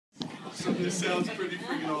awesome. This sounds pretty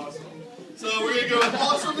freaking awesome. So we're going to go with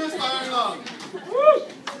Awesomeness by Iron Lung. Woo!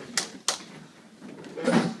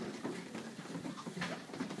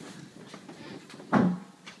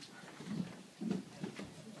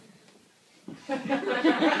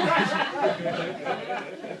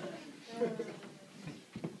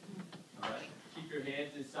 Alright, keep your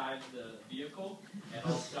hands inside the vehicle at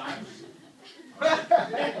all times. Alright, what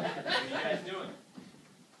are you guys doing?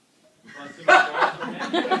 Want some more?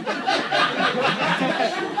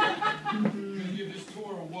 Gonna give this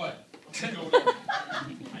tour or what? I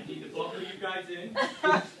need to buckle you guys in.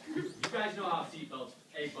 You guys know how seatbelts.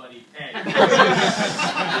 Hey, buddy. Hey. Hey.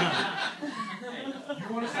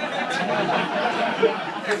 You want to say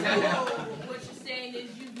What you're saying is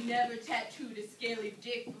you've never tattooed a scaly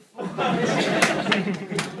dick before.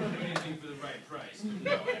 anything for the right price?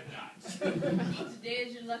 No, I'm not. Today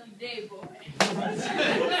is your lucky day, boy.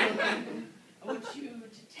 I want you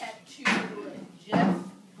to tattoo Jeff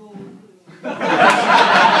Goldblum.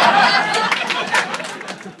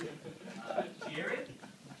 Jared,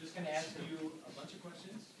 I'm just going to ask you a bunch of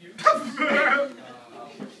questions here.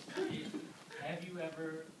 Have you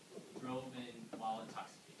ever drove in while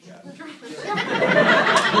intoxicated?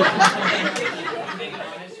 I'm being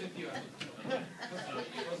honest with you. So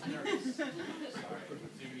you wasn't nervous. Sorry. So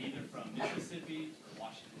you're either from Mississippi or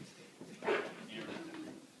Washington State.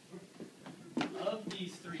 Of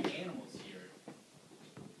these three animals here,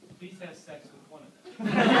 please have sex with one of them.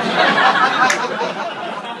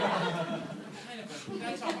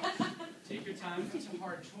 That's a, Take your time. that's a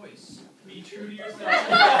hard choice. Be true to yourself.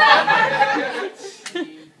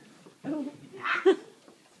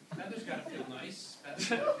 Feathers gotta feel nice. Feathers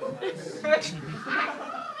gotta feel nice.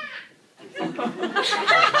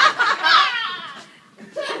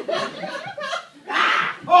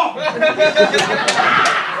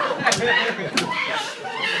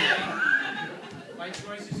 My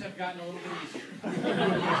choices have gotten a little bit easier.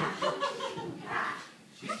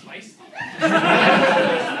 She's feisty.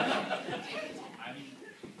 I'm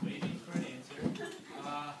waiting for an answer.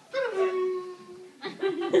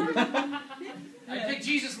 I pick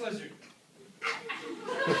Jesus Lizard.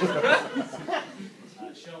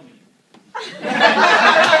 Show me.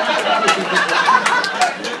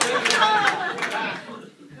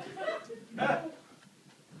 I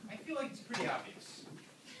feel like it's pretty obvious.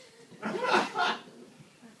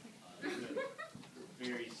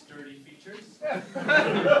 Very sturdy features. Have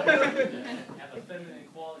a feminine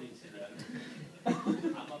quality to them.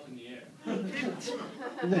 I'm up in the air.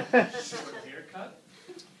 Short haircut.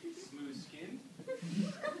 Smooth skin.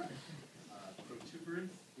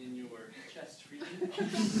 Protuberance in your chest region.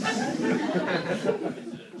 Is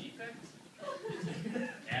it a defect? Is it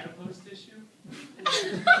adipose tissue?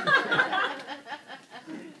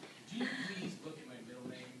 Do you please look at my middle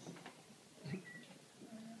name?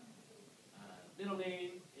 Middle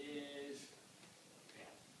name is...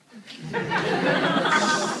 Yeah.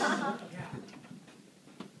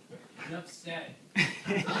 Enough said. I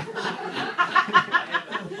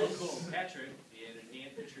have an uncle, Patrick, and an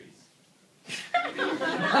aunt, Patrice. On a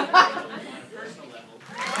personal level,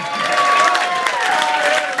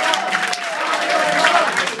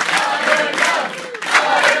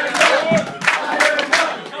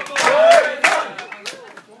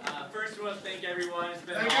 first we want to thank everyone. It's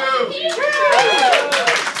been an awesome season.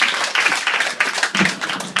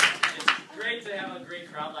 It's great to have a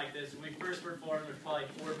great crowd like this. When we first performed, there was probably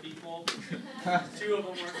 4 people. 2 of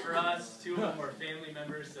them were for us, 2 of them were family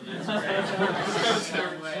members, so that's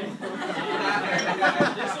great.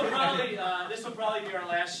 This will probably be our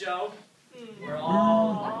last show. We're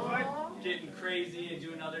all getting crazy and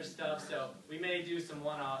doing other stuff, so we may do some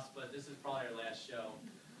one-offs, but this is probably our last show.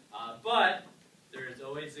 But it's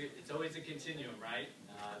always a continuum, right?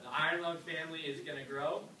 The Iron Lung family is going to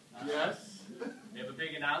grow. Yes. We have a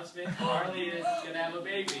big announcement. Harley is going to have a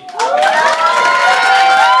baby.